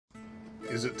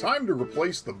Is it time to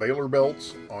replace the Baler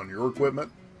belts on your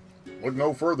equipment? Look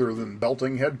no further than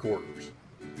Belting Headquarters.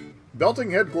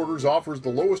 Belting Headquarters offers the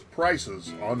lowest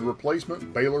prices on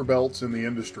replacement Baler belts in the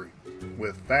industry,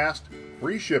 with fast,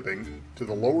 free shipping to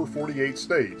the lower 48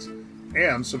 states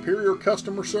and superior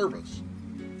customer service.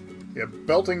 At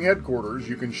Belting Headquarters,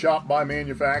 you can shop by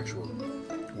manufacturer.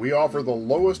 We offer the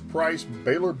lowest price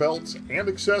Baler belts and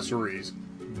accessories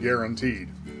guaranteed.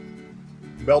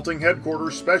 Belting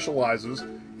Headquarters specializes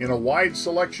in a wide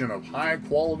selection of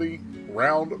high-quality,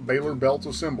 round Baler belt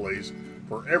assemblies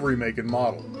for every make and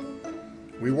model.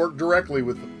 We work directly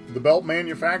with the belt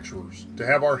manufacturers to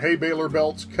have our hay baler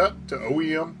belts cut to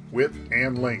OEM width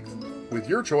and length, with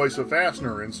your choice of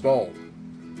fastener installed.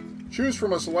 Choose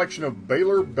from a selection of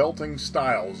Baler belting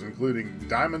styles including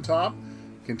diamond top,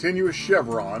 continuous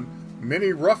chevron,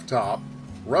 mini rough top,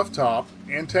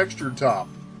 and textured top.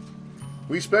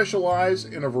 We specialize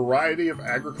in a variety of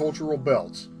agricultural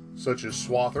belts, such as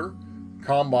swather,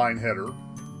 combine header,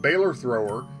 baler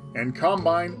thrower, and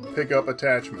combine pickup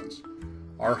attachments.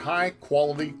 Our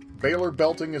high-quality Baler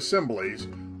belting assemblies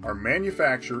are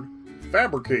manufactured,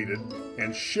 fabricated,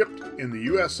 and shipped in the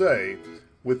USA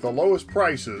with the lowest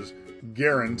prices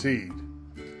guaranteed.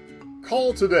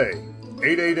 Call today,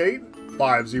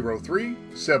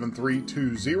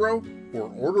 888-503-7320, or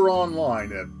order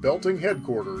online at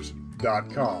beltingheadquarters.com.